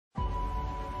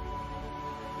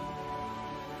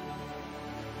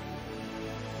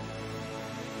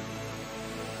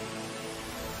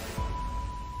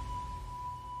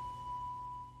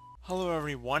Hello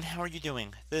everyone, how are you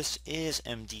doing? This is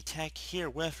MD Tech here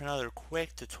with another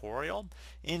quick tutorial.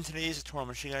 In today's tutorial, I'm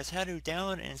going to show you guys how to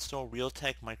download and install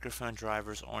Realtek microphone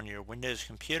drivers on your Windows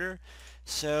computer.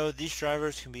 So these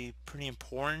drivers can be pretty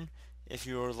important if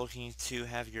you're looking to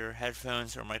have your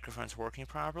headphones or microphones working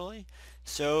properly.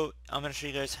 So I'm going to show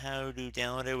you guys how to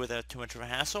download it without too much of a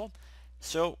hassle.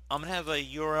 So I'm going to have a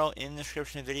URL in the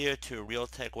description of the video to a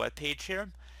Realtek webpage here.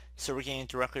 So we're getting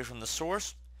directly from the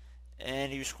source.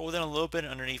 And you scroll down a little bit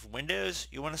underneath Windows,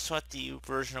 you want to select the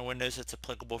version of Windows that's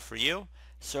applicable for you.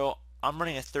 So I'm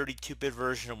running a 32-bit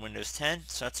version of Windows 10,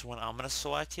 so that's the one I'm going to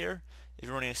select here. If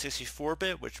you're running a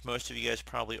 64-bit, which most of you guys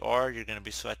probably are, you're going to be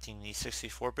selecting the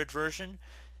 64-bit version.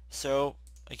 So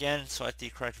again, select the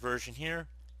correct version here.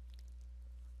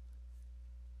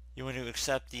 You want to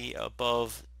accept the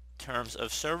above terms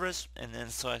of service and then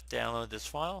select download this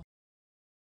file.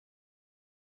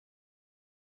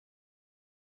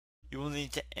 You will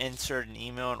need to insert an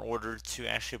email in order to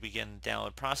actually begin the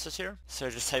download process here. So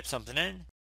just type something in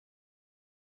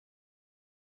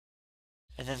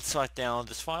and then select download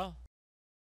this file.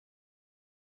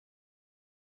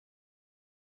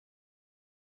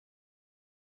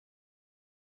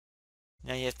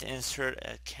 Now you have to insert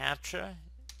a CAPTCHA,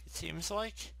 it seems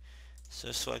like.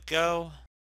 So select go.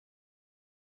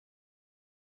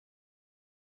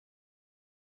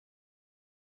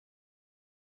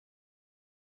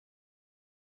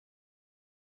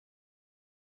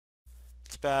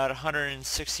 It's about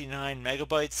 169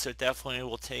 megabytes, so it definitely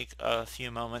will take a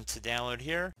few moments to download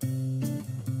here.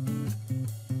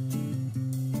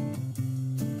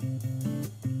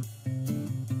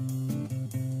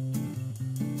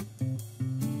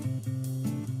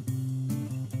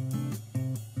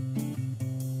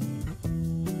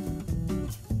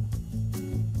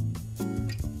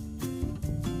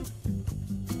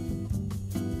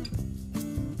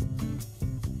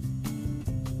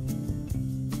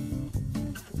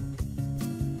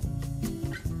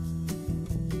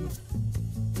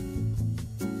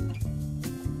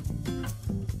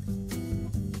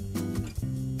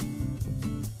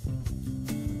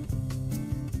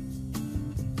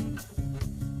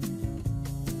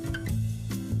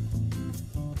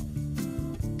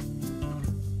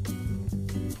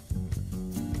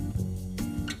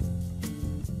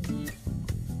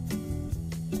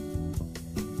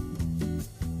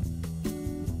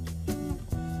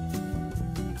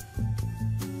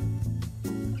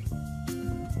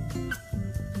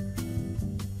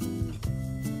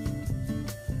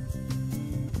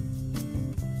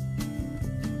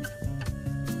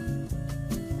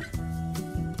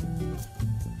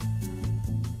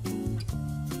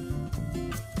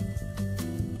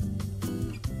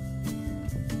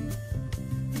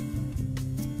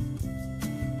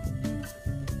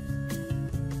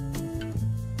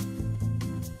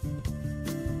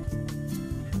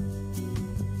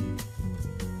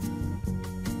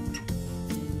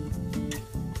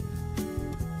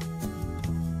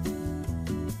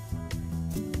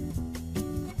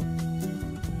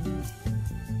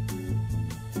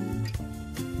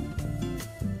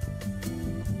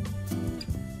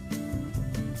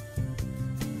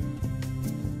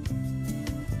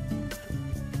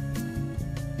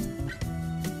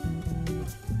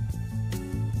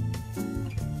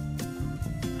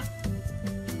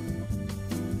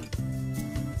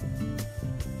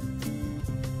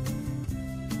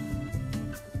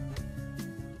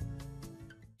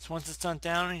 So once it's done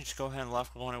down, you just go ahead and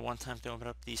left click on it one time to open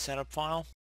up the setup file.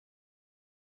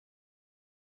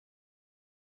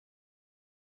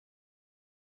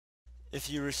 If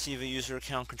you receive a user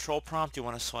account control prompt, you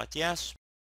want to select yes.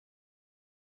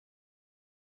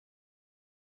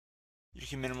 You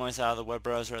can minimize out of the web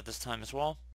browser at this time as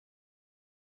well.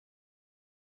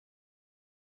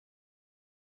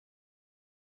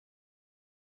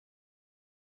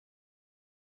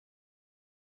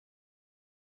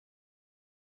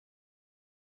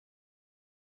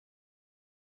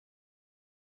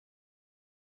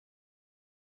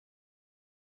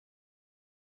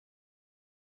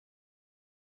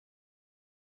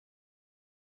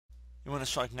 You want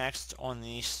to select next on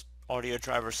the audio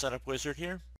driver setup wizard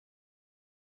here.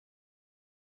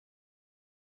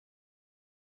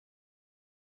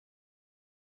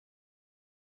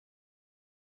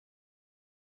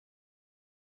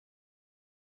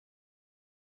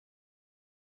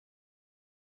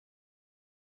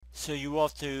 So you will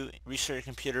have to restart your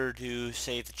computer to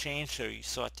save the change. So you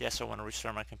select yes, I want to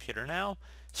restart my computer now.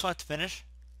 Select finish.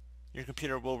 Your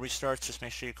computer will restart. Just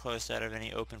make sure you close out of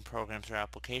any open programs or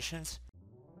applications.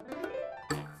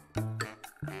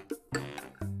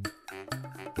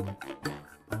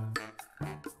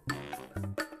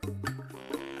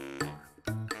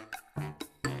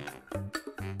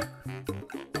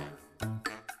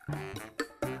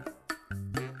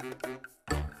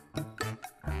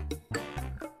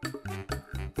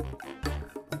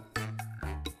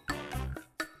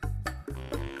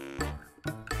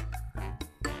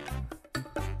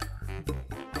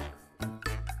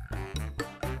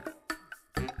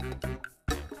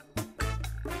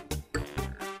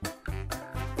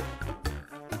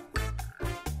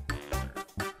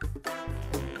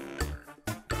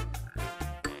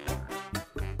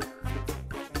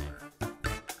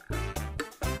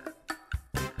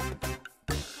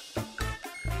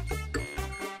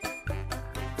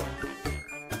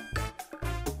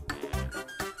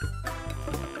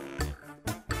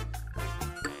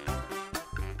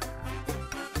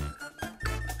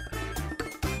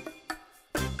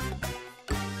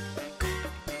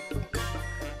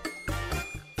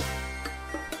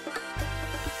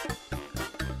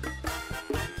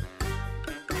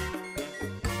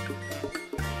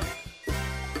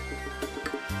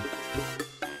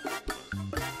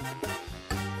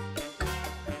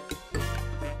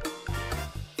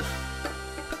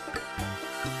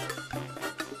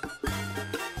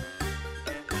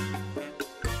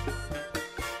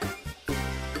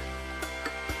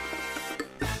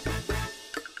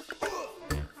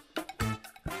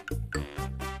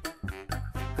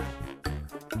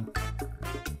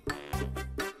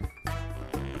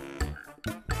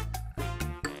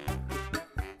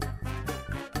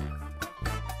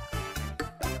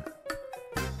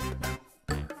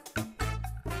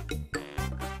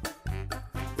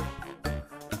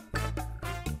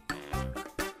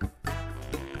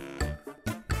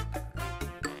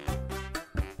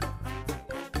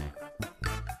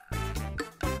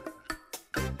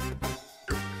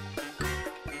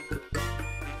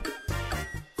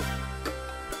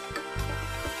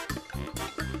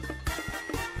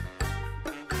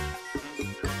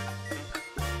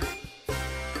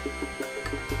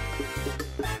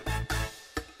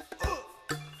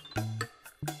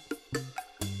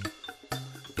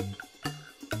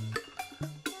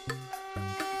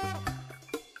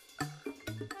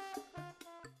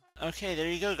 Okay, there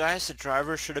you go guys. The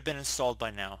driver should have been installed by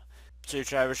now. So your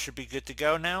driver should be good to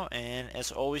go now, and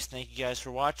as always, thank you guys for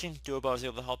watching. Do hope I was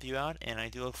able to help you out, and I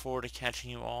do look forward to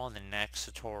catching you all in the next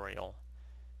tutorial.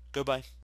 Goodbye.